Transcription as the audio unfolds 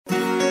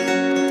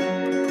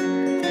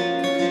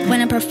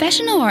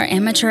professional or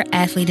amateur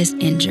athlete is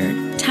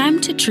injured, time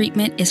to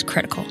treatment is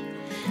critical.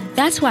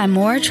 That's why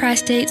more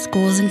tri-state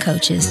schools and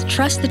coaches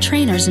trust the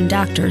trainers and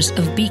doctors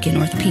of Beacon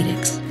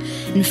Orthopedics.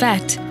 In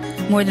fact,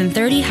 more than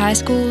 30 high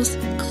schools,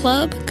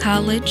 club,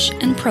 college,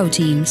 and pro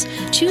teams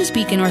choose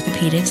Beacon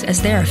Orthopedics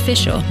as their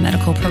official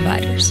medical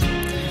providers.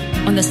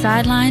 On the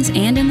sidelines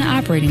and in the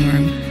operating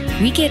room,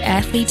 we get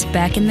athletes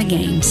back in the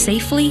game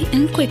safely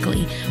and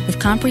quickly with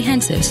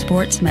comprehensive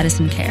sports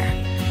medicine care.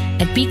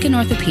 At Beacon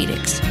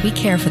Orthopedics, we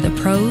care for the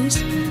pros,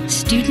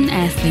 student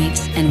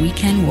athletes, and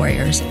weekend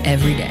warriors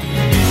every day.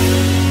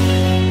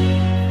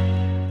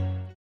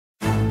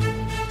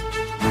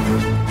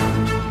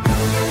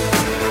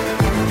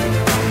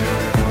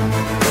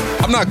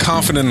 I'm not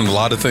confident in a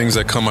lot of things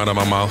that come out of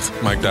my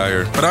mouth, Mike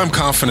Dyer, but I'm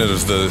confident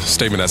of the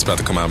statement that's about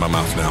to come out of my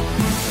mouth now.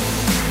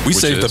 We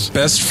saved the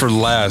best for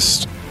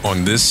last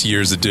on this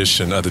year's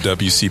edition of the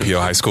WCPO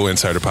High School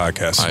Insider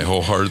Podcast. I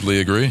wholeheartly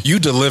agree. You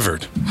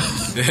delivered.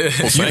 Well,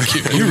 thank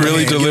you. You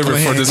really delivered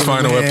for this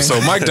final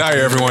episode. Mike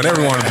Dyer, everyone,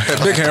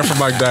 big hand for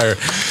Mike Dyer.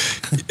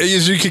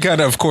 As you can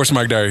kind of course,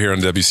 Mike Dyer here on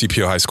the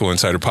WCPO High School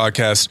Insider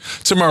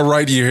Podcast. To my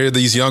right, you hear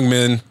these young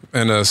men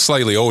and a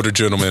slightly older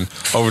gentleman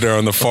over there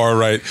on the far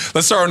right.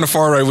 Let's start on the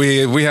far right.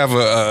 We have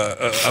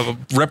a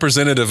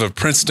representative of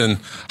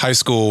Princeton High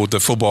School, the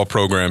football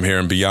program here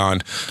and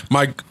beyond.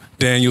 Mike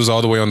Daniels,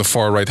 all the way on the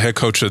far right, head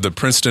coach of the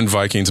Princeton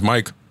Vikings.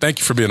 Mike, thank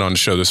you for being on the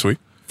show this week.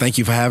 Thank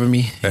you for having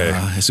me. Hey.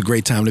 It's a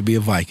great time to be a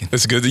Viking.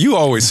 It's good. You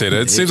always say that.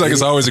 It seems like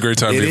it's always a great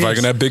time to be a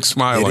Viking. That big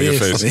smile on your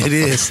face. It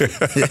is.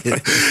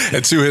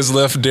 And to his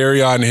left,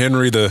 Darrion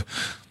Henry, the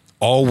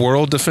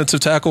all-world defensive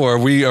tackle. Are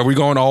we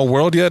going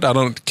all-world yet?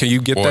 Can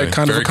you get that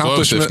kind of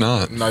accomplishment?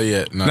 Close, if not. Not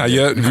yet. Not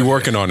yet? You're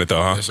working on it,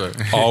 though, huh? Yes, sir.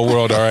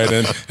 All-world, all right.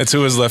 And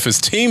to his left, his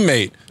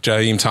teammate,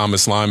 Jaheim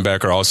Thomas,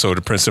 linebacker, also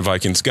the Princeton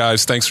Vikings.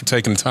 Guys, thanks for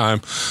taking the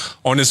time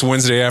on this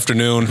Wednesday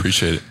afternoon.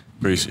 Appreciate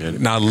it.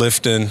 Not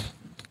lifting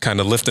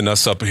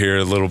us up here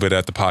a little bit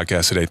at the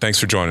podcast today. Thanks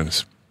for joining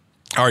us.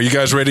 All right, you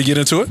guys ready to get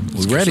into it?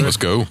 We're ready. Let's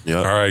go. Yeah.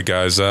 All right,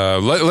 guys.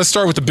 Let's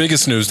start with the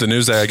biggest news. The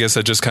news that I guess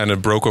that just kind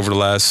of broke over the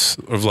last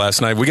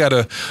night. We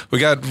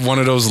got one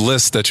of those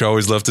lists that you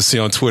always love to see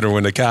on Twitter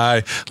when the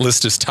guy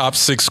lists his top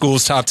 6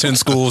 schools, top 10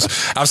 schools.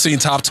 I've seen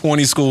top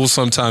 20 schools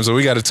sometimes, but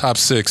we got a top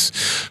 6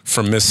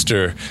 from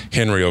Mr.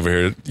 Henry over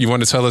here. You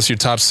want to tell us your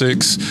top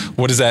 6?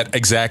 What does that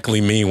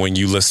exactly mean when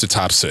you list the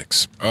top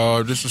 6?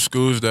 Just the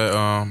schools that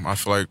I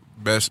feel like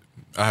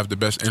I have the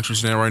best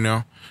interest in right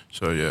now.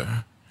 So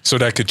yeah. So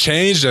that could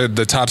change.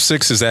 The top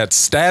 6, is that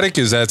static?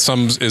 Is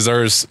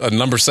there a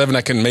number 7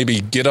 that can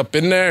maybe get up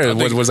in there?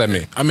 What does that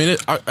mean? I mean,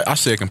 I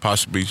say it can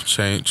possibly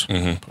change,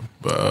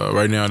 but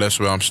right now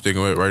that's what I'm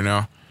sticking with right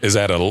now. Is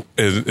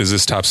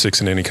this top 6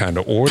 in any kind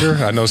of order?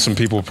 I know some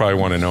people probably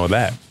want to know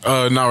that.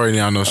 Not right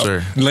now, no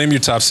sir. Name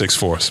your top 6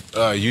 for us.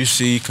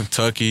 UC,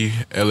 Kentucky,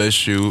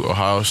 LSU,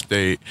 Ohio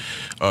State,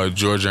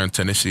 Georgia, and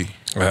Tennessee.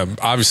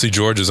 Obviously,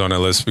 Georgia's on that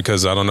list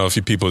because I don't know if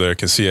you people there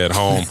can see it at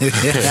home.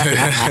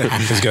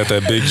 He's got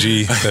that big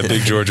G, that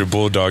big Georgia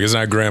Bulldog. It's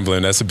not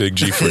Grambling. That's a big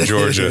G for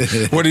Georgia.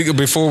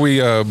 Before we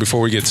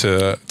get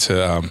to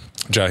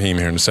Jaheim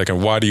here in a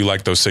second, why do you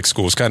like those 6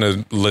 schools? Kind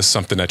of list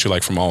something that you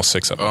like from all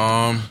 6 of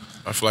them.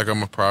 I feel like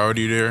I'm a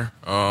priority there.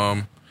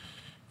 And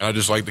I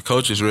just like the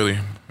coaches, really.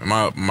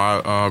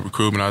 My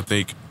recruitment, I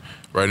think,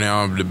 right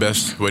now, the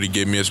best way to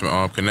get me is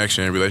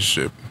connection and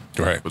relationship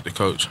with the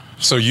coach.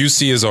 So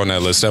UC is on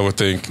that list. I would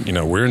think,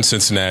 we're in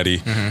Cincinnati,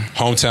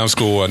 hometown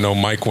school. I know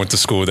Mike went to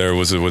school there,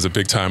 was a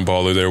big-time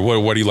baller there.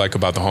 What do you like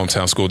about the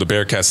hometown school? The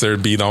Bearcats,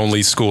 they'd be the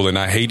only school, and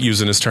I hate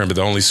using this term, but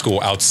the only school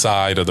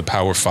outside of the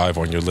Power 5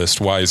 on your list.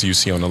 Why is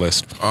UC on the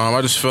list?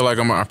 I just feel like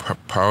I'm a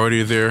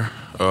priority there.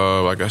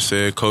 Like I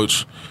said,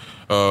 Coach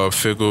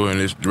Fickle and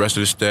the rest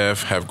of the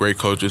staff have great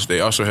coaches.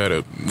 They also had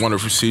a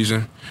wonderful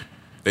season.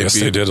 They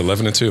did,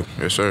 11-2.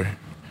 Yes, sir.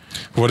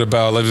 What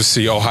about, let's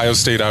see, Ohio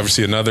State,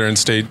 obviously another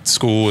in-state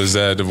school.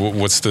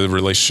 What's the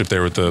relationship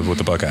there with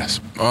the Buckeyes?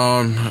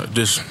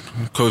 Just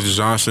Coach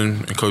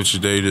Johnson and Coach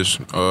Day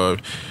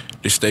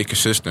they stay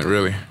consistent,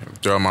 really.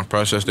 Throughout my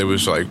process, they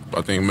was I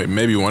think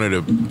maybe one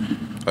of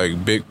the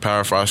big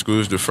Power 5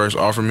 schools to first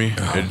offer me,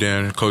 and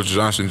then Coach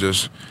Johnson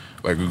just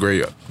a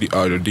great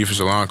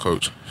defensive line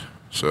coach.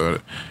 So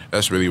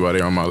that's really why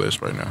they're on my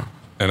list right now.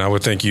 And I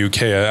would think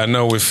UK. I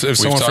know if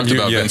someone from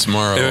UK, Vince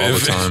Morrow all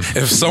the time.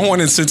 If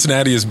someone in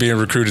Cincinnati is being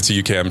recruited to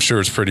UK, I'm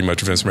sure it's pretty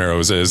much Vince Morrow.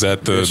 Is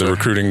that the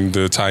recruiting,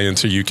 the tie-in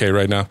to UK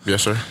right now?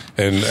 Yes, sir.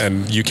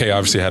 And UK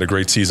obviously had a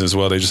great season as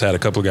well. They just had a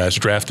couple of guys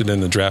drafted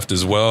in the draft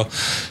as well.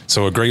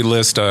 So a great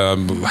list.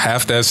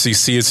 Half the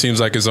SEC, it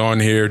seems like, is on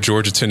here.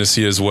 Georgia,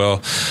 Tennessee as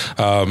well.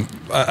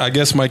 I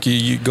guess, Mike,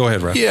 you go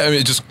ahead, right? Yeah, I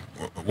mean,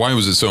 why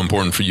was it so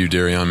important for you,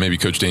 Darrion? Maybe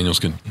Coach Daniels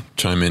can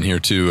chime in here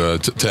too,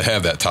 to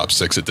have that top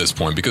 6 at this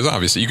point, because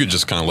obviously you could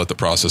just kind of let the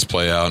process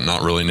play out,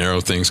 not really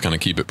narrow things, kind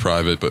of keep it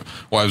private. But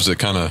why was it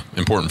kind of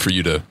important for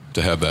you to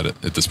have that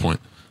at this point?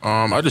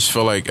 I just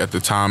felt like at the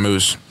time it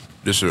was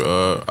just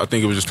I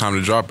think it was just time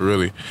to drop it.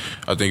 Really,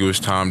 I think it was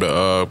time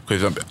to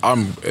because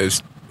I'm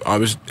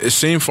it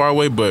seemed far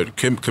away, but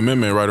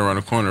commitment right around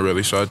the corner,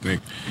 really. So I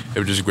think it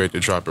was just great to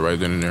drop it right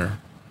then and there.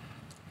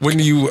 When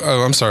you,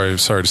 I'm sorry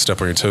to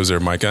step on your toes there,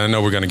 Mike. I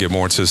know we're going to get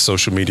more into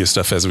social media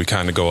stuff as we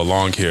kind of go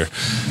along here.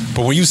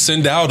 But when you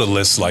send out a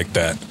list like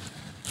that,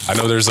 I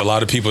know there's a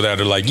lot of people that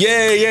are like,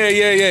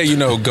 yeah,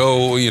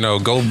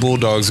 go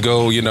Bulldogs,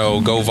 go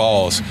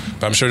Vols.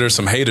 But I'm sure there's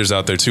some haters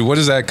out there too. What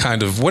is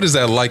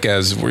that like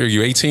as, were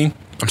you 18?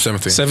 I'm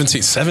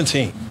 17.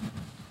 17.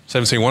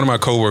 One of my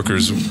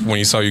coworkers, when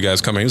he saw you guys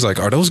coming, he was like,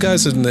 "Are those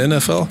guys in the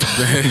NFL?"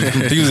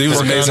 he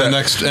was amazed. The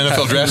next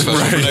NFL draft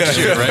special for next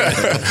year,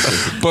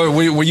 right? But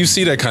when you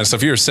see that kind of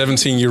stuff, you're a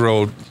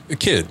 17-year-old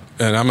kid,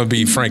 and I'm gonna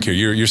be frank here.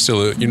 You're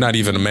still you're not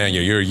even a man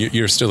yet.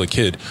 You're still a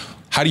kid.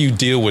 How do you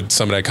deal with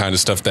some of that kind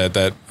of stuff?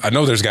 That I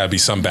know there's got to be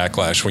some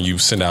backlash when you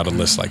send out a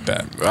list like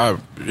that.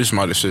 It's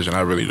my decision.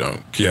 I really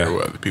don't care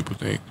what other people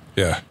think.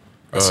 Yeah,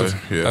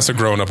 that's a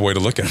grown-up way to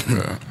look at it.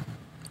 Yeah.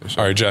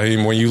 All right,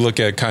 Jaheim, when you look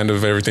at kind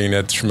of everything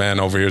that your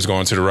man over here is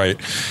going to the right,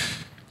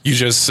 you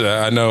just,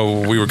 I know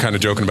we were kind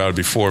of joking about it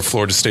before.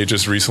 Florida State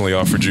just recently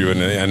offered you,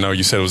 and I know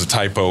you said it was a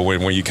typo when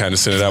you kind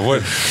of sent it out.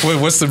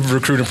 What's the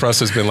recruiting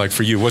process been like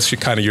for you? What's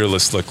your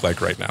list look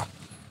like right now?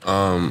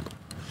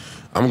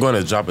 I'm going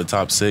to drop a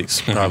top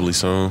 6 probably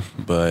soon,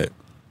 but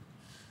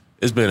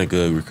it's been a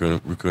good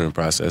recruiting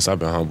process. I've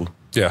been humble.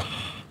 Yeah.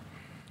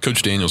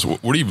 Coach Daniels,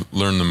 what do you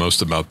learn the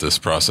most about this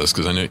process?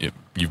 Because I know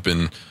you've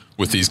been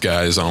with these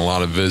guys on a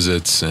lot of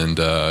visits, and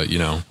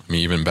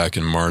even back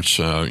in March,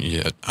 you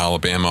had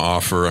Alabama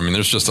offer. I mean,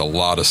 there's just a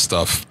lot of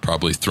stuff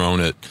probably thrown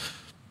at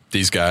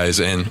these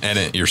guys and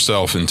at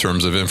yourself in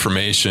terms of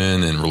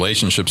information and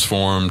relationships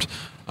formed.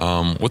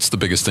 What's the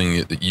biggest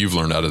thing that you've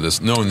learned out of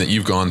this, knowing that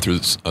you've gone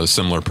through a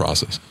similar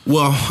process?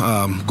 Well,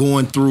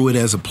 going through it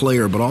as a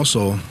player, but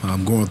also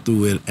going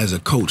through it as a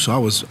coach. So I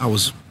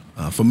was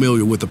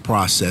familiar with the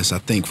process. I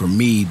think for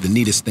me, the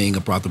neatest thing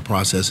about the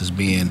process is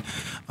being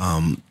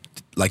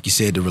like you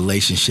said, the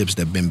relationships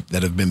that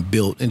have been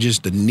built, and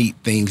just the neat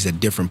things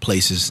that different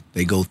places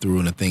they go through,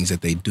 and the things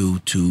that they do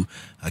to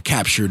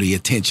capture the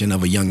attention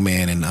of a young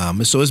man.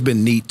 And so it's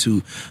been neat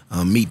to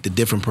meet the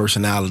different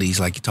personalities,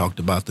 like you talked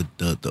about,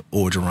 the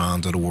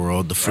Orgerons of the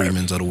world, the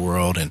Freemans of the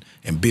world,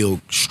 and build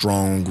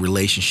strong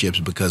relationships,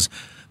 because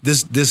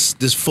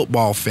this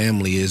football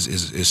family is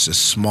a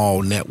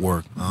small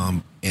network,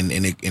 and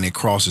it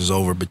crosses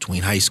over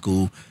between high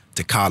school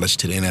to college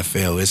to the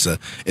NFL.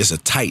 It's a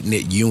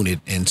tight-knit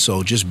unit, and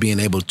so just being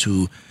able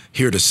to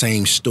hear the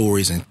same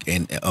stories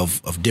and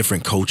of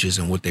different coaches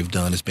and what they've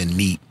done has been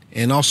neat.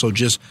 And also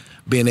just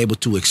being able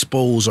to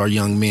expose our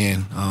young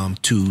men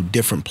to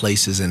different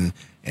places and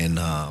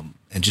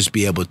just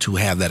be able to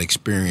have that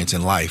experience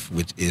in life,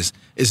 which is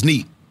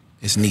neat.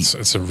 It's neat.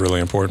 It's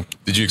really important.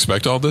 Did you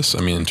expect all this? I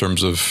mean, in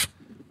terms of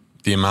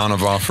the amount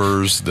of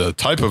offers, the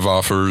type of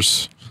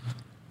offers,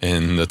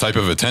 and the type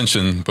of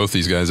attention both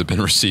these guys have been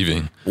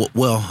receiving.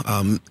 Well,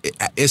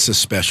 it's a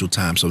special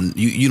time, so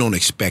you don't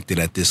expect it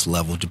at this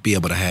level, to be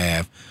able to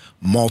have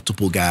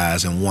multiple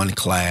guys in one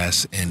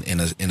class in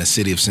a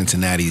city of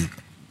Cincinnati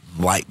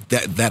like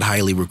that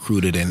highly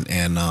recruited,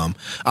 and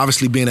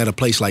obviously being at a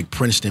place like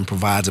Princeton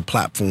provides a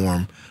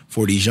platform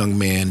for these young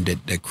men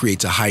that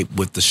creates a hype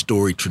with the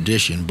storied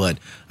tradition. But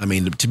I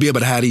mean, to be able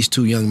to have these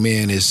two young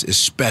men is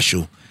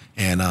special,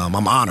 and I'm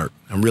honored.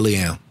 I really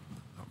am.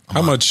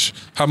 How much?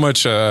 I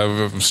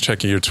was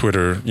checking your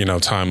Twitter,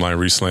 timeline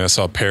recently. I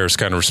saw Paris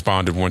kind of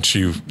responded once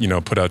you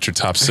put out your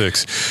top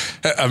 6.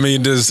 I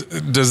mean, is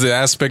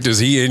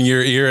he in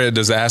your ear?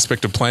 Does the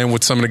aspect of playing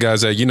with some of the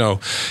guys that you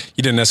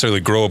didn't necessarily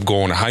grow up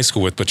going to high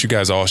school with, but you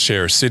guys all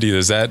share a city?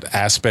 Does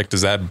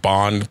that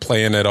bond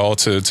playing at all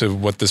to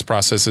what this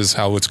process is,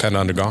 how it's kind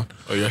of undergone?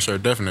 Oh yes, sir,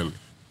 definitely.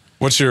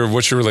 What's your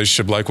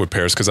relationship like with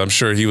Paris? Because I'm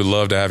sure he would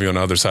love to have you on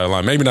the other side of the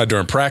line. Maybe not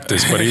during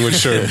practice, but he would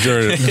sure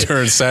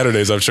during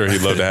Saturdays. I'm sure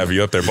he'd love to have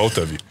you up there, both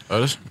of you.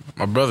 That's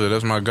my brother.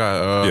 That's my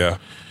guy.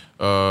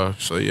 I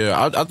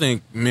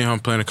think me and him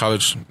playing in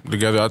college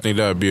together, I think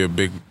that would be a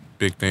big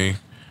thing.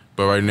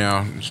 But right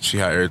now, see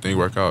how everything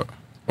work out.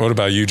 What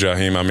about you,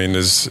 Jaheim? I mean,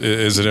 does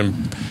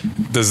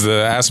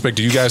the aspect?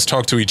 Do you guys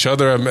talk to each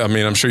other? I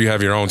mean, I'm sure you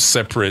have your own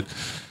separate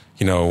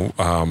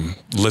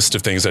list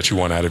of things that you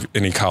want out of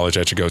any college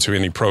that you go to,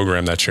 any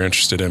program that you're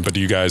interested in. But do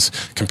you guys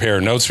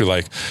compare notes? You're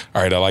like,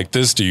 all right, I like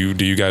this. Do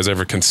you guys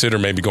ever consider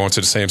maybe going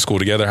to the same school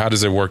together? How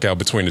does it work out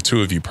between the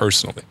two of you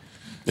personally?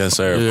 Yes,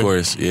 sir. Of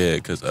course, yeah.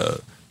 Because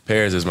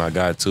Paris is my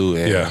guy too,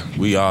 and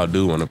we all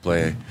do want to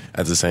play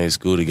at the same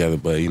school together.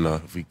 But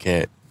if we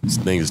can't,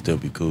 things still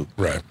be cool.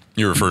 Right.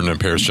 You're referring to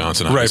Paris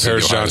Johnson, right?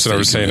 Paris Johnson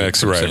over St.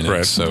 X,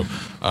 right. So,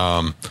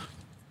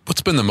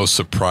 what's been the most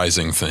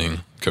surprising thing,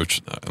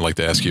 Coach? I'd like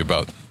to ask you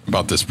about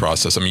this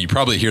process. I mean, you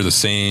probably hear the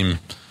same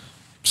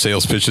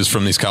sales pitches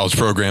from these college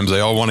programs. They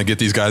all want to get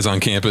these guys on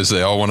campus.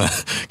 They all want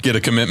to get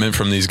a commitment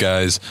from these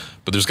guys.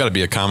 But there's got to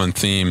be a common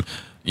theme,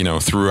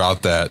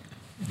 throughout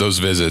those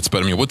visits.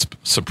 But I mean, what's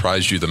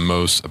surprised you the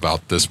most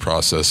about this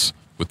process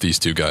with these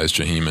two guys,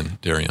 Jaheim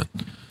and Darrion?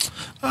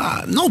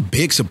 No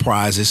big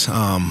surprises.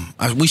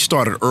 We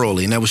started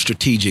early, and that was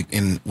strategic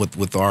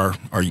with our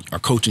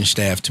coaching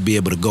staff to be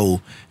able to go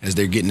as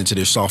they're getting into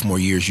their sophomore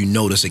years. You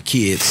notice a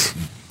kid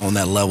on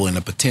that level and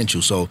the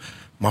potential. So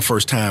my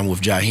first time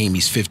with Jaheim,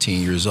 he's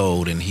 15 years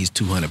old and he's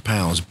 200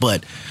 pounds.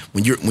 But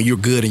when you're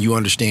good and you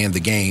understand the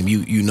game,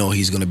 you know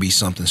he's going to be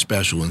something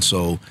special. And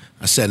so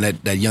I sat in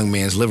that young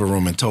man's living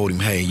room and told him,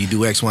 hey, you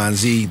do X, Y, and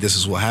Z, this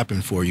is what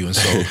happened for you. And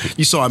so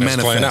you saw it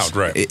manifest. Playing out,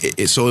 right.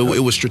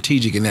 It was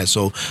strategic in that.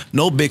 So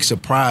no big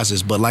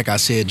surprises, but like I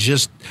said,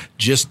 just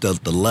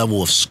the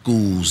level of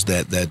schools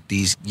that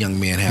these young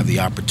men have the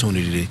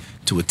opportunity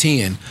to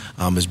attend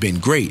has been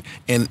great,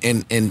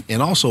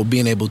 and also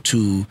being able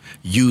to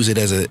use it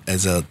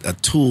as a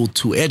tool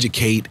to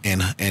educate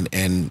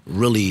and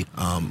really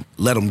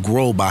let them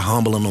grow by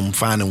humbling them,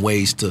 finding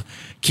ways to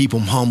keep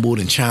them humbled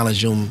and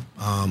challenge them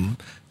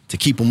to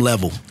keep them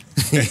level.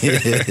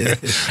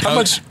 How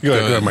much? Go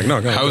ahead, Mike.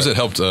 No, go ahead. How has it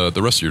helped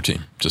the rest of your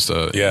team? Just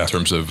in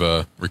terms of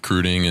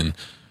recruiting and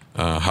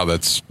how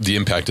that's the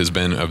impact has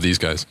been of these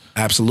guys.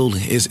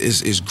 Absolutely,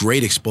 it's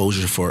great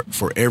exposure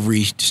for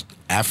every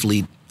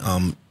athlete.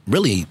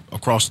 Really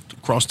across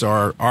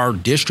our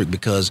district,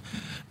 because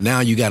now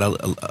you got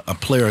a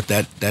player at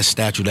that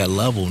stature, that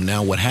level.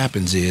 Now what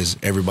happens is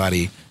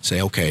everybody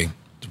say, okay,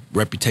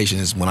 reputation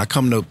is when I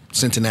come to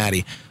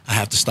Cincinnati, I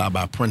have to stop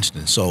by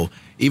Princeton. So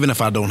even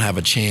if I don't have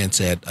a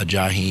chance at a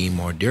Jaheim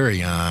or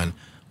Darrion,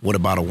 what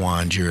about a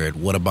Juan Jarrett?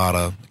 What about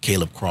a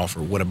Caleb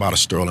Crawford? What about a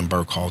Sterling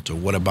Burkhalter?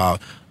 What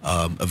about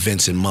a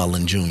Vincent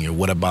Mullen Jr.?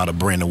 What about a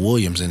Brandon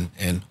Williams?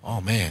 And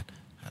oh man,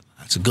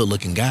 that's a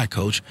good-looking guy,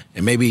 Coach.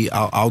 And maybe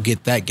I'll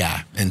get that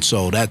guy. And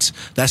so that's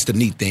the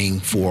neat thing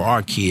for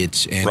our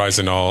kids. And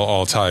rising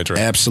all tides, right?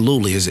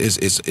 Absolutely.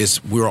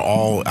 It's we're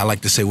all, I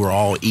like to say we're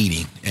all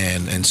eating.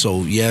 And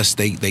so yes,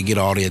 they get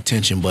all the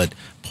attention, but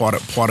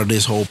part of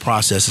this whole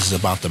process is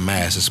about the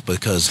masses,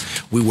 because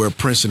we wear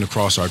Princeton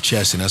across our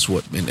chest, and that's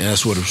what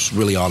it's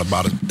really all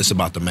about. It's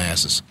about the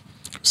masses.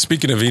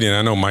 Speaking of eating,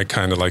 I know Mike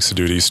kind of likes to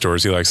do these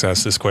stories. He likes to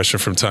ask this question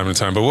from time to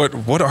time. But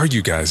what are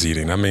you guys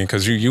eating? I mean,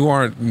 because you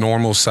aren't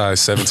normal size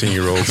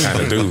 17-year-old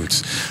kind of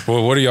dudes.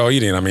 Well, what are y'all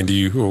eating? I mean,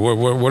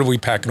 what are we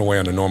packing away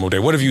on a normal day?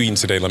 What have you eaten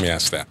today? Let me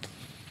ask that.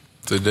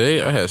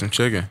 Today I had some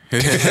chicken. I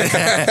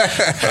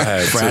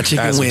had fried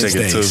chicken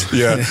Wednesdays. Too.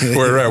 Yeah.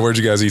 Where'd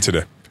you guys eat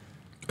today?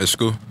 At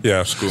school.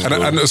 Yeah. School. And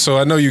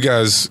I know you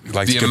guys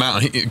like the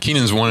amount.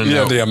 Keenan's wanting to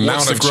know the amount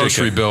what's of the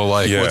grocery chicken bill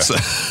like. Yeah. What's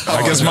that?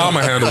 I guess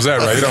Mama handles that,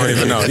 right? You don't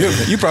even know.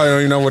 You probably don't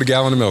even know what a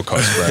gallon of milk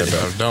costs, right?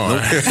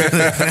 Don't.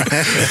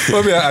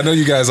 Well, I know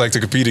you guys like to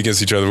compete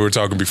against each other. We were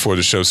talking before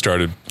the show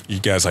started. You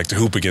guys like to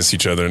hoop against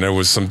each other, and there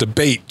was some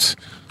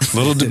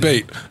little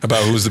debate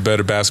about who's the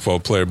better basketball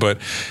player. But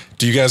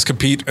do you guys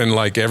compete in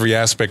like every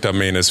aspect? I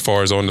mean, as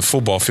far as on the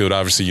football field,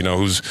 obviously, you know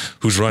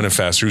who's running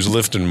faster, who's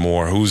lifting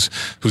more, who's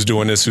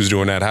doing this, who's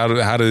doing that.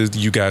 How do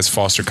you guys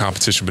foster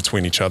competition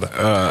between each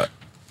other?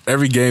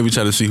 Every game we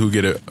try to see who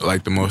get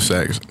the most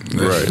sacks.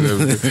 Right.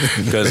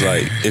 Because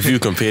if you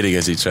compete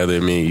against each other, I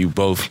mean, you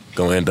both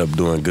gonna end up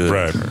doing good.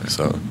 Right.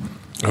 So.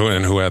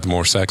 Who had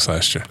more sacks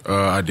last year?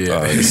 I did.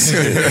 I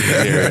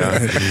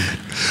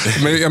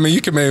mean, you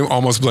can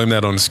almost blame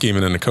that on the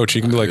scheming and the coach.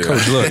 You can be like,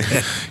 Coach, look,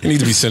 you need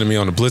to be sending me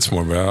on the blitz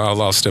more, bro.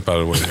 I'll step out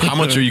of the way. How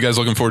much are you guys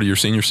looking forward to your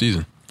senior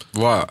season?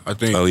 Well, I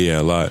think. Oh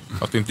yeah, a lot.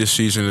 I think this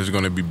season is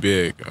going to be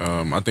big.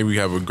 I think we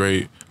have a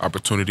great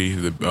opportunity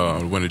to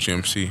win the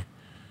GMC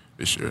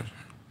this year.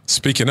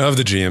 Speaking of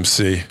the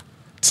GMC,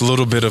 it's a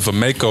little bit of a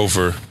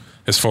makeover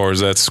as far as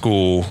that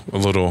school. A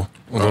little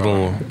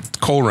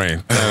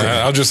Colerain.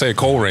 I'll just say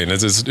Colerain.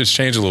 It's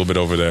changed a little bit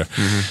over there.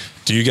 Mm-hmm.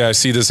 Do you guys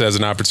see this as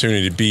an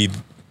opportunity to be,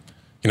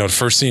 the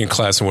first senior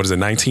class in,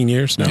 19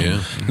 years now?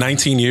 Yeah.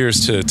 19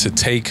 years to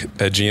take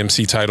that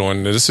GMC title,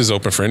 and this is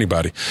open for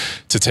anybody,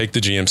 to take the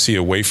GMC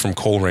away from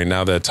Colerain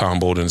now that Tom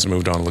Bolden's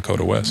moved on to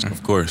Lakota West?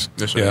 Of course.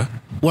 Yes, sir. Yeah.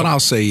 What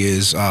I'll say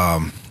is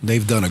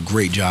they've done a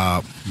great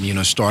job.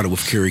 Started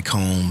with Kerry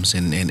Combs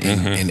and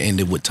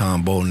ended with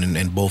Tom Bolden,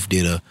 and both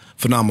did a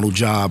phenomenal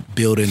job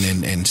building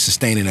and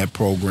sustaining that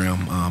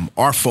program.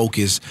 Our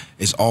focus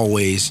is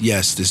always,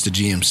 yes, it's the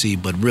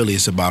GMC, but really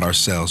it's about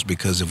ourselves,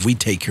 because if we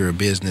take care of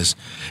business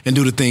and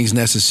do the things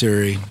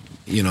necessary,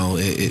 we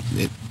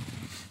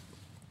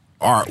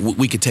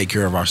could take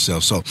care of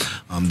ourselves. So,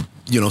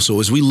 so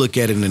as we look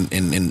at it,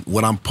 and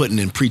what I'm putting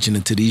and preaching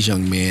into these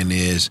young men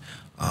is,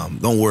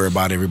 don't worry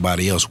about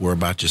everybody else, worry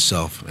about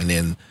yourself, and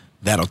then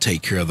that'll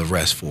take care of the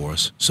rest for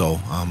us. So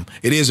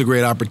it is a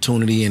great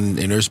opportunity, and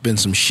there's been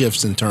some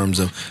shifts in terms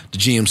of the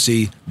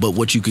GMC. But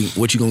what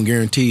you're gonna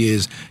guarantee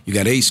is you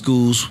got 8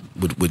 schools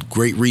with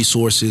great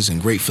resources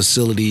and great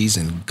facilities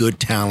and good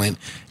talent,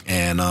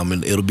 and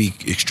it'll be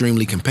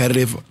extremely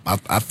competitive.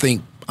 I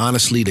think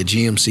honestly the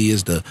GMC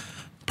is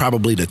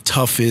probably the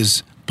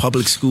toughest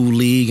public school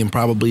league and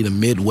probably the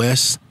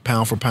Midwest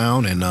pound for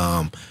pound,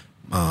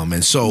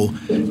 and so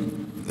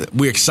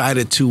we're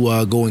excited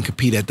to go and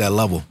compete at that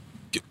level.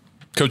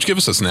 Coach, give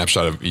us a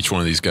snapshot of each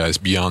one of these guys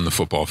beyond the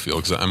football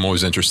field, because I'm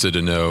always interested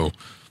to know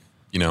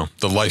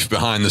the life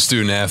behind the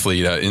student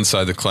athlete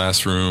inside the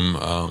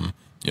classroom.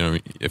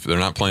 If they're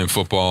not playing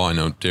football, I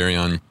know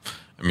Darrion.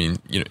 I mean,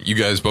 you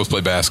guys both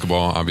play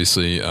basketball,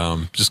 obviously.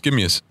 Just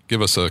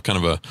give us a kind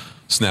of a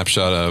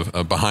snapshot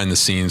of behind the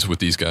scenes with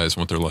these guys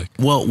and what they're like.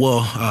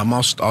 Well,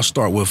 I'll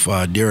start with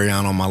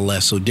Darrion on my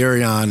left. So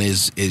Darrion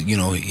is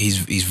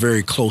he's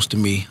very close to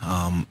me.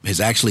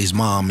 His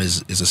mom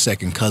is a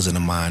second cousin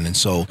of mine, and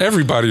so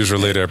everybody's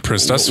related at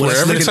Princeton. I swear,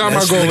 every time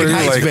I go over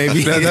there, like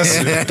baby.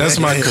 That's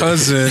my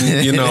cousin.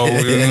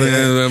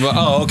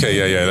 Oh,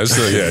 okay, yeah. That's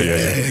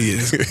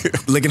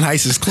Lincoln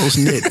Heights is close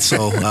knit.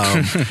 So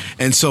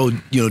and so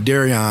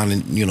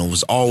Darrion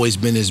was always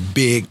been this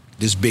big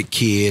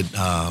kid,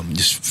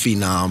 this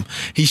phenom.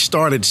 He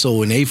started in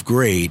 8th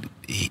grade.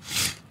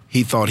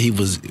 He thought he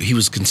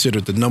was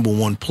considered the number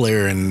one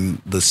player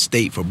in the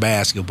state for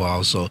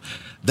basketball. So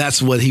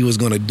that's what he was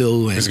going to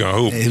do. And he's going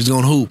to hoop. He was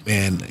going to hoop,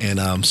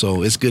 and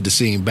so it's good to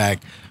see him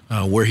back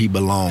where he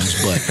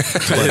belongs.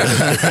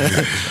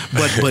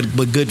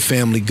 But good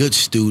family, good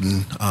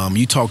student.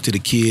 You talk to the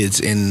kids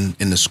in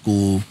the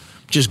school.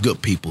 Just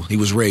good people. He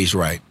was raised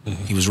right.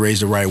 Mm-hmm. He was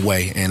raised the right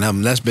way, and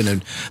that's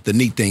been the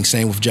neat thing.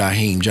 Same with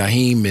Jaheim.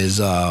 Jaheim is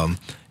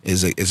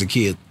a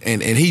kid,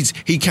 and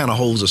he kind of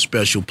holds a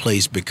special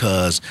place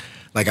because,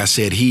 like I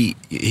said, he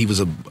was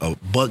a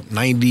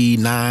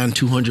 $199,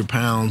 200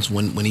 pounds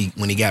when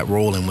he got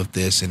rolling with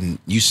this, and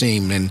you see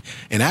him,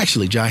 and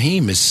actually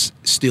Jaheim is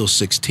still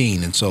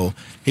 16, and so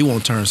he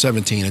won't turn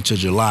 17 until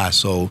July.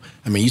 So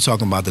I mean, you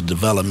talking about the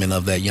development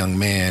of that young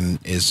man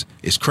is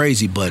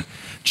crazy, but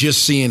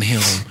just seeing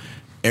him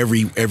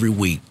every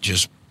week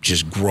just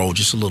grow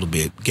just a little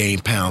bit, gain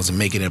pounds, and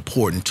make it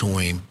important to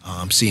him.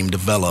 See him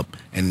develop,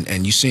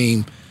 and you see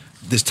him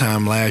this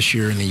time last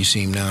year, and then you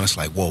see him now, and it's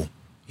like, whoa,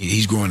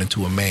 he's growing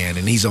into a man,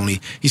 and he's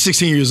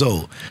 16 years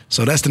old.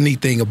 So that's the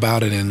neat thing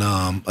about it. And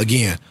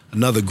again,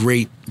 another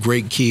great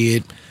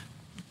kid,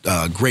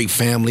 great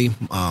family.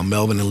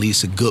 Melvin and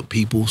Lisa, good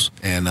peoples,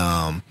 and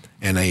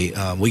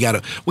we got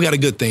a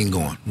good thing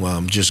going.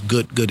 Just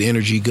good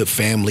energy, good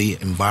family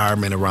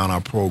environment around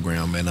our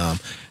program, and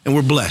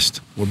we're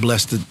blessed. We're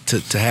blessed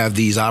to have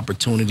these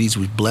opportunities.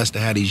 We're blessed to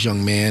have these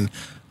young men,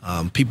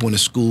 people in the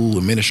school,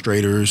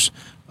 administrators,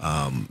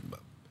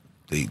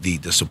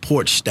 the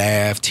support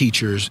staff,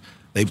 teachers.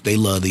 They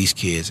love these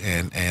kids,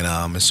 and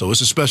so it's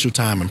a special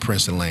time in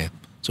Princeton land.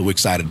 So we're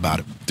excited about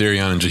it.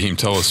 Darrion and Jaheim,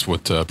 tell us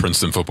what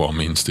Princeton football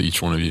means to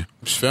each one of you.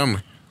 It's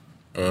family.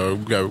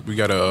 We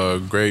got a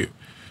great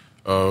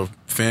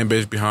fan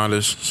base behind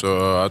us,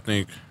 so I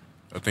think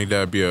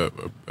that'd be a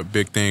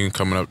big thing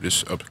coming up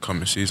this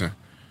upcoming season.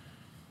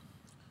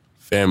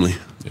 Family.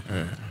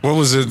 Yeah. What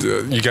was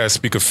it? You guys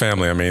speak of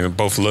family. I mean,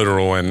 both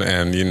literal and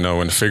in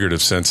the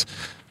figurative sense.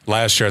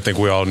 Last year, I think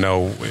we all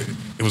know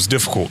it was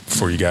difficult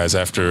for you guys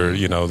after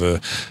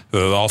the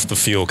off the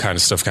field kind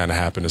of stuff kind of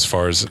happened as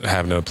far as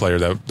having a player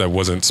that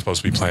wasn't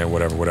supposed to be playing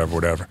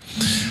whatever.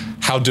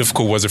 How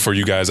difficult was it for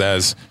you guys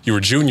as you were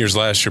juniors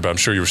last year, but I'm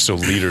sure you were still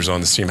leaders on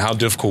this team? How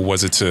difficult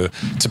was it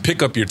to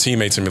pick up your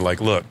teammates and be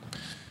like, look,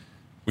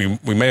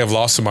 we may have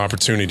lost some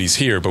opportunities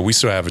here, but we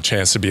still have a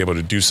chance to be able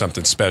to do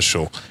something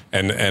special.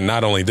 And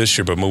not only this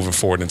year, but moving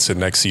forward into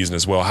next season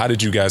as well. How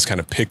did you guys kind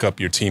of pick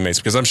up your teammates?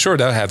 Because I'm sure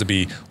that had to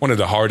be one of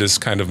the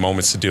hardest kind of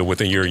moments to deal with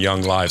in your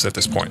young lives at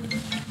this point.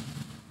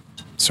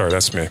 Sorry,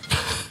 that's me.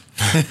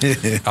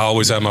 I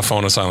always have my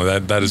phone on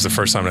silent. That is the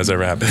first time that's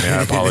ever happened.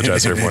 I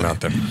apologize to everyone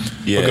out there.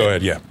 Yeah. But go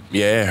ahead, yeah.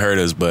 Yeah, it hurt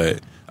us, but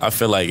I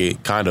feel like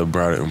it kind of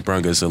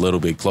brought us a little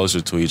bit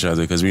closer to each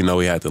other because we know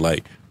we had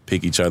to,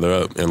 pick each other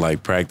up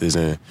and, practice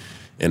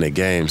in a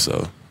game,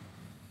 so.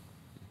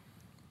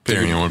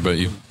 Darrion, what about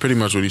you? Pretty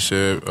much what he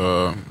said.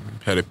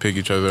 Had to pick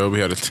each other up. We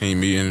had a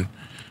team meeting,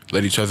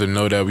 let each other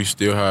know that we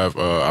still have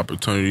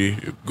opportunity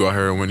to go out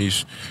here and win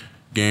these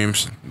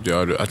games.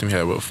 I think we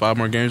had, 5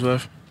 more games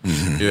left?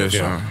 Mm-hmm.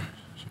 Yeah,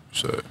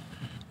 so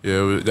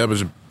that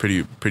was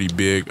pretty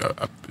big.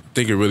 I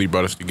think it really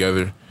brought us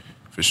together,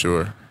 for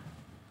sure.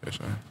 Yes,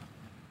 sir.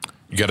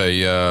 You got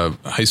a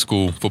high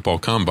school football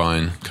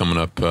combine coming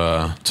up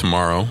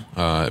tomorrow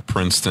at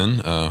Princeton.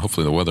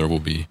 Hopefully the weather will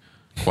be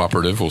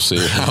cooperative. We'll see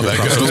how that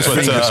goes.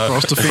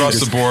 But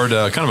across the board,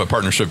 kind of a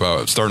partnership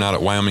starting out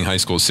at Wyoming High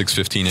School at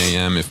 6:15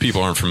 a.m. If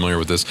people aren't familiar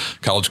with this,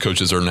 college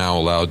coaches are now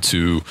allowed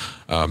to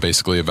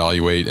basically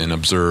evaluate and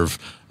observe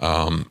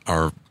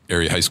our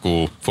area high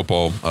school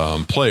football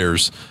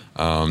players.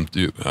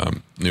 New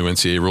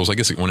NCAA rules. I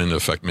guess it went into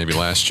effect maybe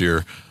last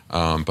year.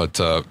 But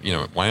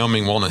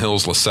Wyoming, Walnut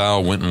Hills,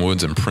 LaSalle, Winton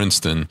Woods, and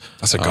Princeton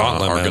That's a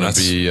gauntlet, are going to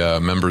be be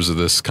members of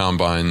this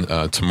combine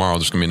tomorrow.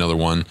 There's going to be another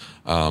one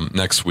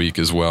next week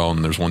as well,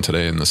 and there's one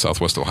today in the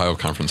Southwest Ohio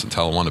Conference in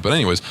Talawanda. But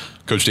anyways,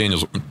 Coach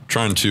Daniels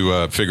trying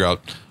to figure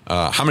out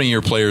How many of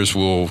your players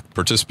will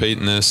participate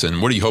in this,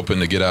 and what are you hoping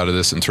to get out of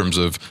this in terms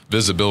of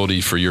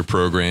visibility for your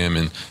program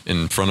and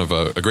in front of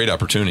a great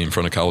opportunity in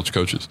front of college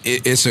coaches?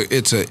 It's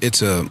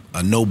a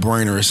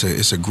no-brainer.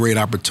 It's a great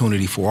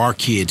opportunity for our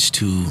kids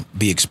to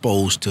be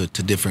exposed to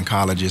different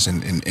colleges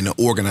and an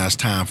organized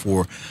time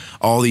for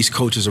all these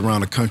coaches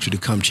around the country to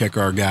come check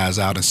our guys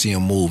out and see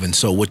them move. And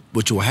so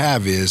what you'll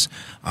have is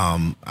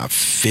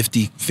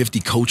 50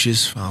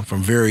 coaches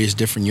from various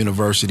different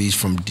universities,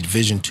 from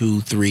Division II,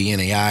 III,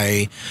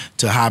 NAIA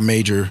to high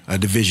major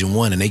Division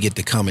I, and they get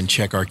to come and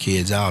check our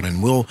kids out.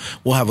 And we'll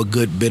have a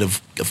good bit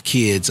of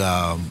kids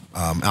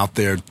out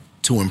there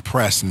to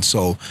impress. And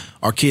so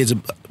our kids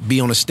be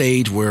on a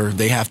stage where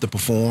they have to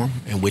perform,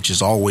 and which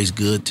is always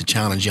good to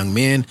challenge young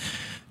men.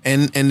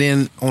 And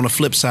then on the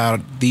flip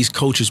side, these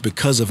coaches,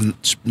 because of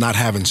not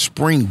having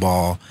spring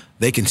ball,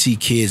 they can see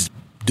kids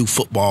do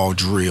football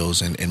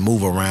drills and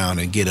move around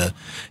and get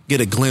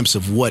a glimpse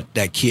of what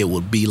that kid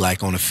would be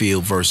like on the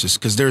field versus,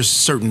 because there's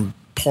certain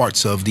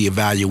parts of the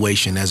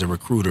evaluation as a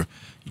recruiter.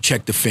 You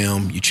check the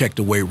film, you check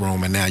the weight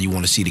room, and now you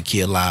want to see the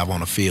kid live on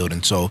the field.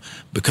 And so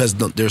because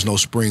there's no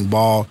spring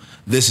ball,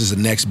 this is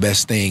the next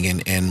best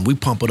thing. And we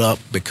pump it up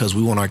because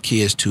we want our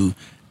kids to,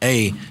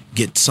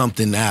 get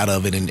something out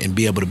of it and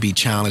be able to be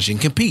challenged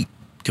and compete.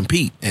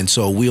 And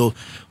so we'll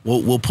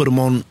put them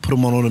on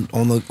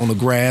the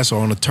grass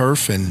or on the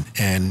turf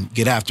and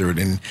get after it.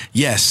 And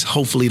yes,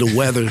 hopefully the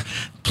weather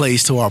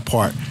plays to our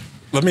part.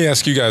 Let me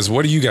ask you guys,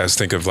 what do you guys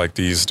think of like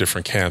these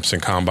different camps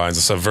and combines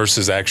and stuff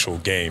versus actual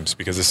games?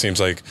 Because it seems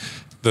like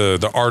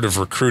the art of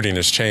recruiting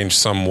has changed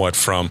somewhat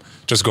from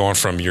just going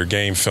from your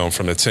game film,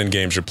 from the 10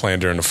 games you're playing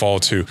during the fall,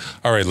 to,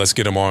 all right, let's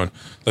get him on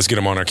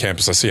our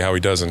campus. Let's see how he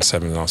does in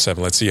 7-on-7.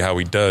 Let's see how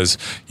he does,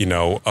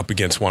 up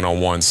against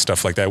 1-on-1s,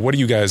 stuff like that.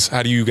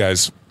 How do you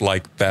guys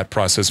like that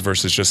process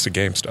versus just the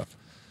game stuff?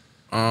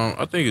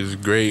 I think it's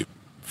great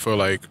for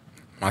like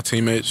my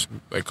teammates,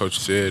 like Coach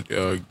said,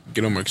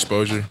 get them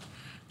exposure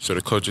so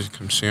the coaches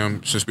can see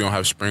them, since we don't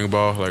have spring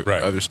ball like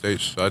other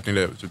states. So I think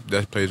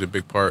that plays a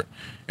big part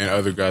in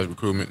other guys'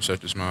 recruitment,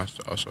 such as mine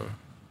also.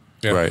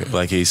 Yeah. Right.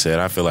 Like he said,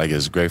 I feel like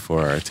it's great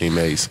for our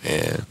teammates,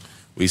 and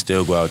we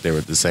still go out there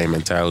with the same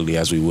mentality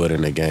as we would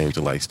in the game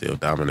to like still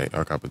dominate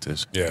our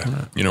competition. Yeah.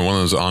 One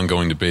of those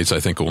ongoing debates I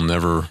think will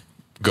never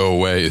go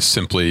away is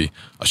simply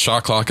a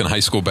shot clock in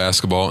high school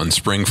basketball and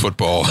spring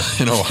football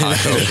in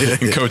Ohio.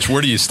 And Coach,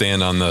 where do you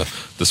stand on the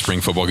spring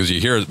football? Because you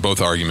hear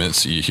both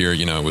arguments. You hear,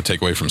 it would take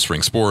away from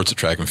spring sports,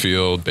 track and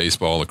field,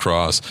 baseball,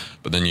 lacrosse,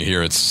 but then you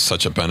hear it's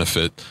such a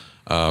benefit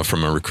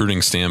from a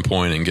recruiting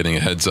standpoint and getting a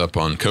heads up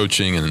on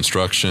coaching and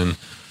instruction.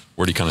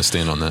 Where do you kind of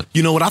stand on that?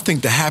 You know what I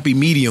think the happy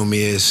medium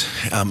is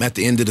at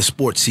the end of the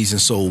sports season.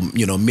 So,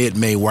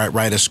 mid-May,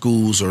 right as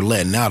schools are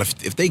letting out.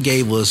 If they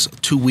gave us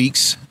 2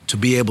 weeks to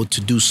be able to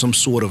do some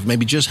sort of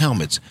maybe just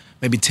helmets,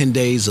 maybe 10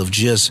 days of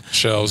just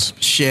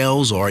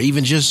shells, or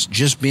even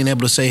just being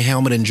able to say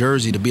helmet and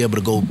jersey to be able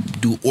to go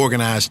do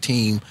organized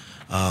team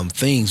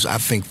things, I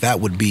think that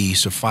would be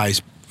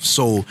suffice.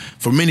 So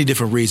for many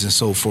different reasons.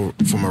 So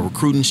from a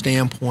recruiting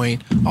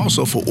standpoint,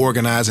 also for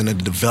organizing the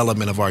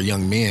development of our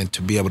young men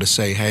to be able to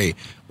say, hey,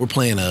 we're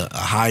playing a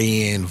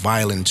high-end,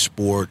 violent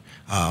sport,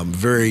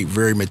 very,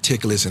 very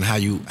meticulous in how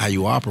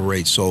you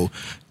operate. So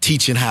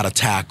teaching how to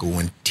tackle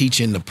and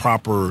teaching the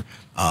proper,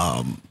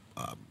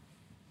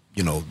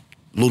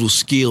 little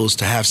skills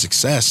to have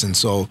success. And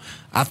so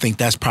I think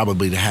that's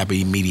probably the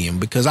happy medium,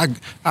 because I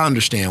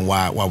understand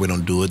why we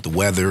don't do it, the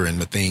weather and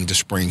the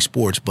spring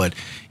sports. But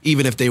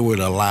even if they were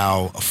to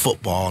allow a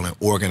football and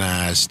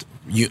organized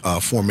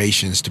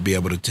formations to be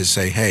able to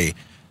say, hey,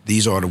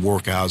 these are the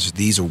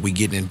workouts. We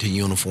getting into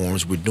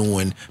uniforms. We're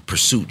doing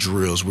pursuit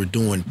drills. We're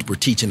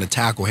teaching the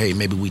tackle. Hey,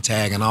 maybe we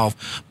tagging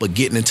off, but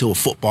getting into a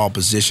football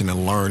position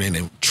and learning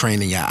and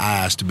training your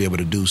eyes to be able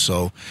to do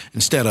so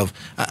instead of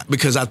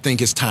because I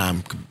think it's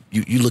time.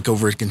 You look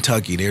over at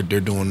Kentucky. They're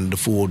doing the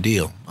full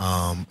deal.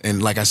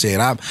 And like I said,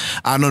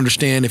 I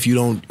understand if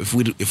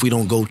we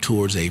don't go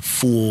towards a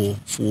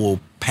full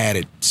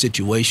padded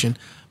situation,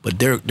 but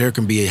there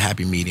can be a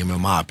happy medium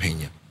in my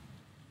opinion.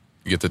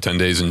 You get the 10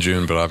 days in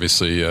June, but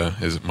obviously,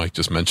 as Mike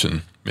just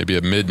mentioned, maybe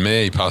a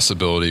mid-May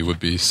possibility would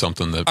be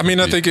something that. I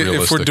think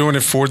realistic. If we're doing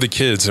it for the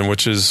kids, and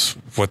which is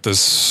what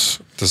this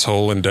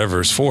whole endeavor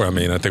is for.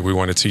 I think we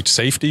want to teach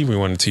safety. We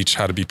want to teach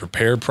how to be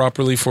prepared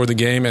properly for the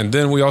game, and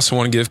then we also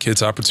want to give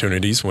kids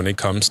opportunities when it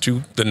comes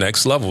to the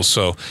next level.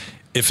 So,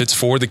 if it's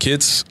for the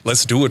kids,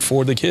 let's do it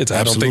for the kids. Absolutely.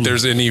 I don't think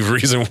there's any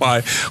reason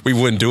why we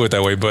wouldn't do it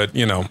that way. But,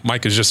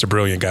 Mike is just a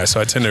brilliant guy, so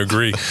I tend to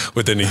agree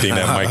with anything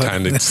that Mike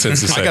kind of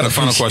tends to say. I got a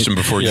final question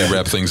before you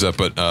wrap things up.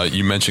 But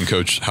you mentioned,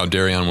 Coach, how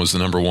Darrion was the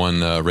number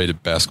one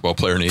rated basketball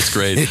player in 8th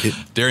grade.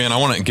 Darrion, I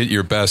want to get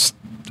your best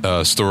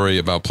story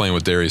about playing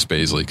with Darius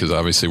Baisley, because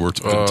obviously we're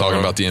talking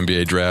about the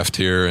NBA draft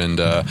here, and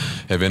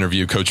have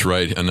interviewed Coach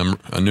Wright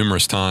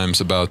numerous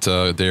times about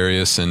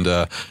Darius.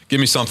 And give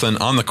me something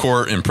on the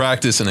court, in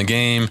practice, in a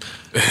game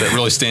that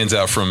really stands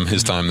out from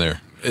his time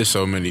there. It's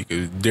so many,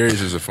 because Darius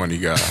is a funny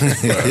guy. I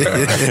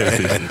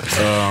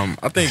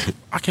think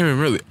I can't even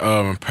really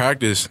in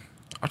practice.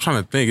 I'm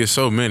trying to think. It's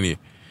so many.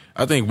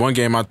 I think one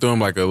game I threw him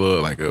like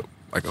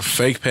a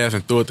fake pass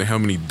and threw it to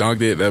him and he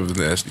dunked it. That was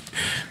nasty.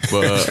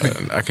 But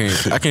I can't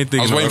think.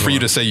 I was waiting for you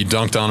to say you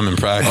dunked on him in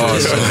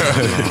practice.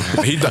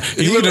 He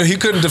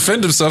couldn't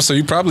defend himself, so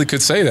you probably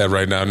could say that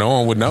right now. No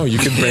one would know. You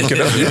can make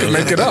it up. You can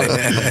make it up.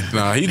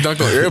 Nah, he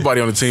dunked on everybody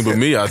on the team but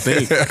me. I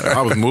think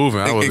I was moving.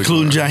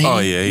 Including Jaheim. Oh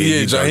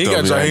yeah, Jaheim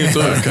got Jaheim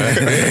too.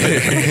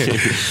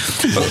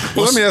 Okay.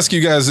 Well, let me ask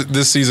you guys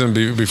this season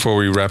before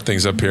we wrap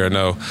things up here. I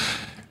know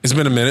it's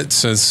been a minute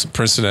since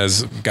Princeton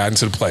has gotten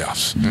to the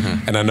playoffs.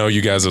 Mm-hmm. And I know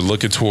you guys are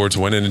looking towards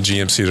winning the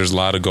GMC. There's a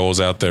lot of goals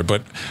out there.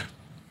 But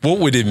what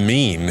would it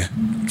mean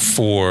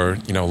for,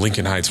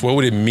 Lincoln Heights? What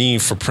would it mean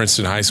for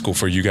Princeton High School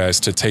for you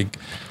guys to take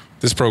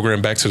this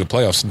program back to the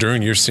playoffs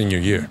during your senior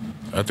year?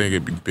 I think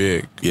it'd be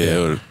big.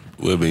 Yeah, it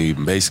would be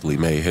basically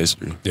made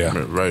history. Yeah.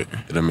 Right.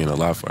 It'll mean a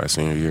lot for our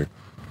senior year.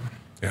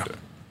 Yeah.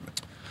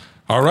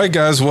 All right,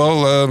 guys.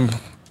 Well,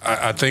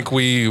 I think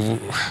we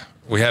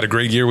had a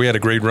great year. We had a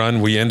great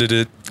run. We ended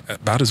it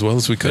about as well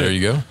as we could. There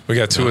you go. We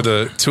got two of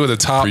the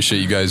top. Appreciate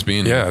you guys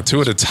being here. Yeah, two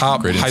of the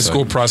top Great high insight.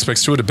 school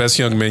prospects, two of the best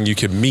young men you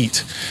can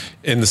meet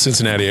in the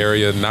Cincinnati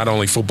area, not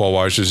only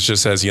football-wise,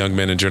 just as young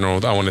men in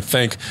general. I want to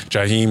thank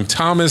Jaheim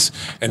Thomas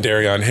and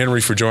Darrion Henry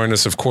for joining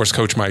us. Of course,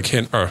 Coach Mike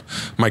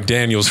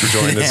Daniels for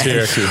joining us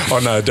here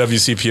on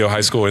WCPO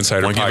High School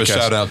Insider I want to Podcast. give a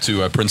shout out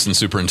to Princeton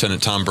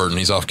Superintendent Tom Burton.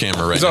 He's off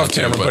camera right He's now. off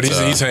camera, but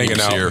he's hanging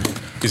out. Here.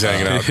 He's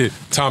hanging out.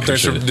 Tom,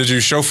 did you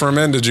chauffeur him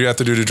in? Did you have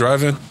to do the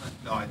drive-in?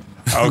 No, I did not.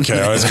 Okay,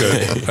 that's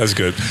good. That's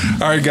good.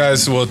 All right,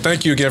 guys. Well,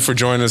 thank you again for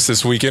joining us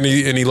this week.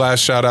 Any last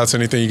shout-outs,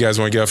 anything you guys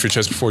want to get off your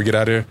chest before we get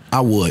out of here?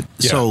 I would.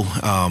 Yeah. So,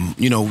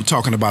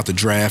 talking about the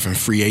draft and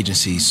free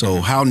agency.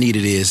 So, how neat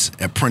it is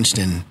at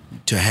Princeton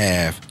to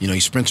have,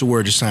 Spencer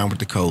Ware just signed with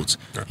the Colts.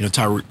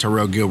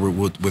 Tyrell Gilbert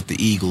with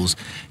the Eagles.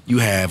 You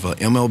have an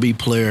MLB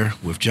player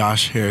with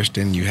Josh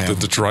Hairston. You have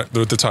With the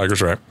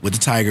Tigers, right? with the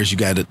Tigers. You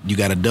got a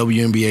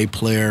WNBA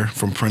player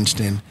from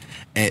Princeton,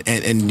 and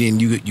then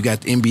you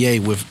got the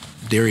NBA with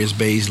Darius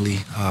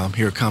Baisley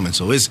here coming.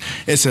 So it's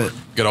a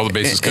Got all the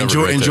bases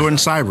covered. And Jordan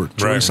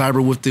Seibert, Right.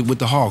 Seibert with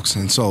the Hawks,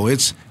 and so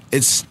it's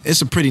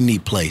a pretty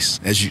neat place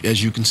as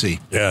you can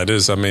see. Yeah, it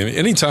is. I mean,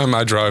 anytime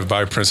I drive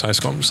by Prince High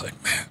School, I'm just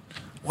like, man,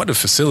 what a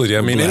facility.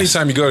 I mean, blessed.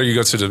 anytime you go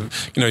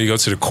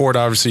to the court,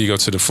 obviously, you go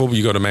to the football,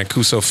 you go to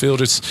Mancuso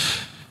Field, it's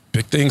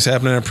big things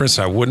happening at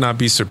Princeton. I would not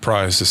be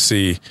surprised to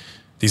see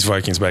these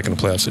Vikings back in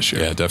the playoffs this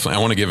year. Yeah, definitely. I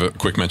want to give a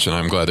quick mention.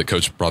 I'm glad that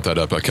Coach brought that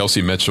up.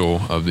 Kelsey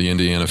Mitchell of the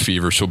Indiana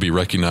Fever, she'll be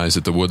recognized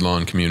at the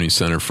Woodlawn Community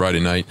Center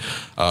Friday night.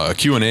 A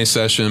Q&A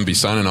session, be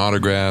signing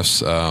autographs,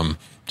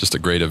 just a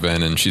great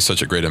event, and she's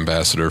such a great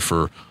ambassador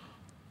for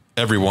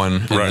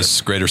everyone in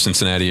this greater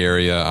Cincinnati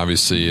area.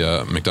 Obviously,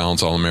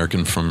 McDonald's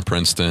All-American from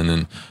Princeton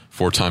and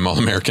four-time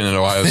All-American at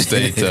Ohio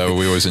State.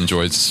 We always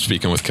enjoyed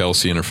speaking with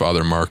Kelsey and her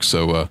father, Mark,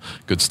 so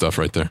good stuff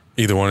right there.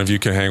 Either one of you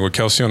can hang with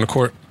Kelsey on the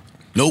court?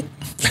 Nope.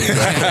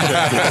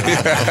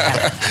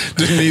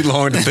 Didn't need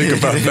long to think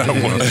about that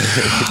one.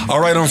 All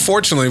right,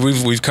 unfortunately,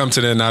 we've come to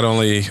the end not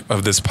only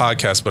of this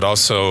podcast, but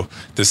also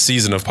this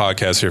season of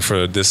podcasts here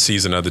for this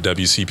season of the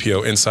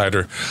WCPO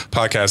Insider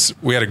Podcast.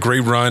 We had a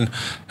great run.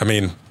 I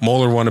mean,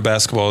 Moeller won a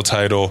basketball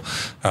title.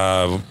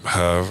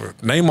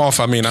 Name off,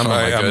 I mean,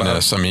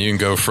 goodness. I mean, you can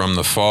go from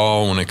the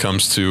fall when it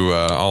comes to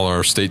all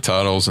our state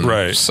titles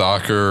and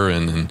soccer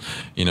and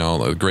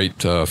the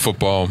great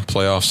football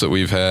playoffs that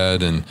we've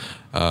had, and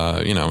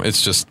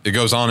it's just, it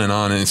goes on,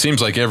 and it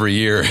seems like every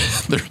year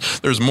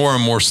there's more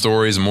and more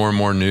stories, more and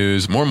more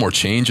news, more and more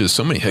changes.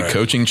 So many head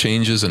coaching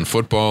changes in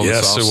football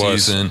this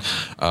offseason.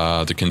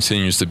 There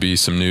continues to be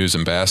some news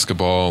in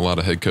basketball, a lot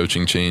of head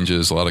coaching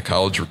changes, a lot of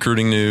college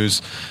recruiting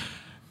news.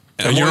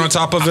 And you're on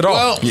top of it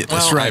all. Well,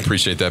 that's right. I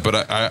appreciate that,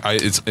 but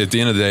it's at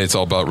the end of the day, it's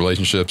all about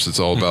relationships. It's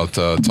all about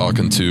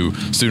talking to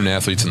student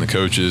athletes and the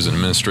coaches and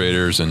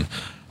administrators, and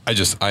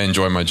I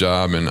enjoy my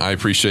job, and I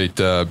appreciate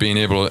being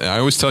able to. I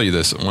always tell you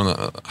this. One of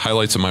the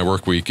highlights of my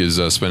work week is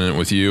spending it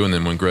with you, and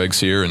then when Greg's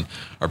here, and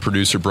our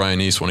producer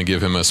Brian East, want to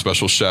give him a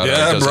special shout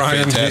out. He does Brian,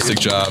 a fantastic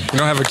job. You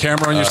don't have a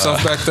camera on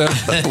yourself back there?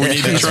 We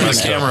need to turn the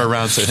camera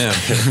around to him.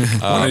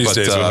 One of these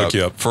days we'll hook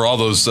you up. For all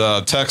those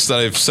texts that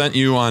I've sent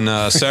you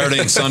on Saturday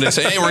and Sunday,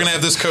 say, hey, we're going to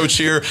have this coach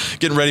here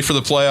getting ready for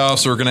the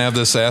playoffs. We're going to have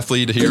this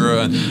athlete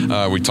here.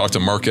 We talked to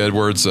Mark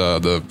Edwards,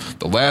 the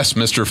last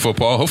Mr.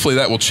 Football. Hopefully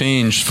that will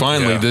change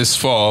finally this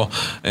fall,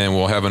 and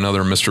we'll have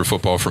another Mr.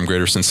 Football from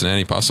Greater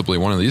Cincinnati, possibly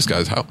one of these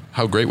guys.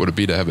 How great would it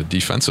be to have a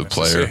defensive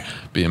player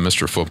being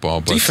Mr. Football?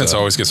 But, defense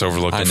always gets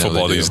overlooked in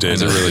football these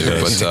days. It really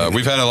does. But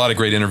we've had a lot of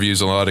great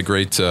interviews, a lot of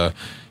great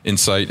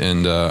insight,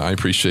 and I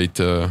appreciate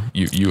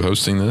you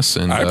hosting this.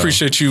 And I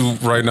appreciate you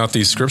writing out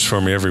these scripts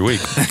for me every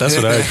week. That's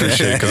what I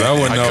appreciate, because I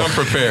wouldn't know. I come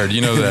prepared,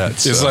 you know that.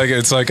 So.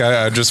 It's like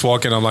I just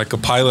walk in. I'm like a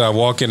pilot. I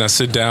walk in, I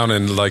sit down,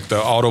 and like the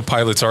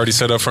autopilot's already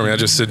set up for me. I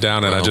just sit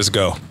down and I just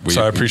go.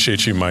 So I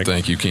appreciate you, Mike.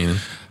 Thank you, Keenan.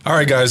 All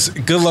right, guys.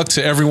 Good luck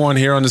to everyone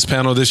here on this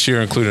panel this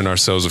year, including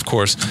ourselves, of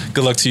course.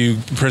 Good luck to you,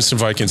 Princeton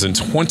Vikings, in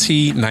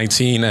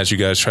 2019 as you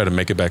guys try to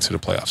make it back to the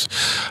playoffs.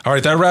 All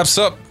right, that wraps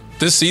up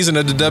this season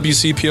of the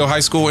WCPO High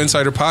School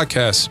Insider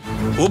Podcast.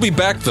 We'll be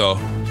back, though,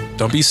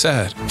 Don't be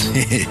sad.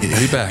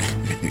 Be back.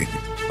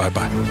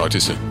 Bye-bye. Talk to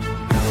you soon.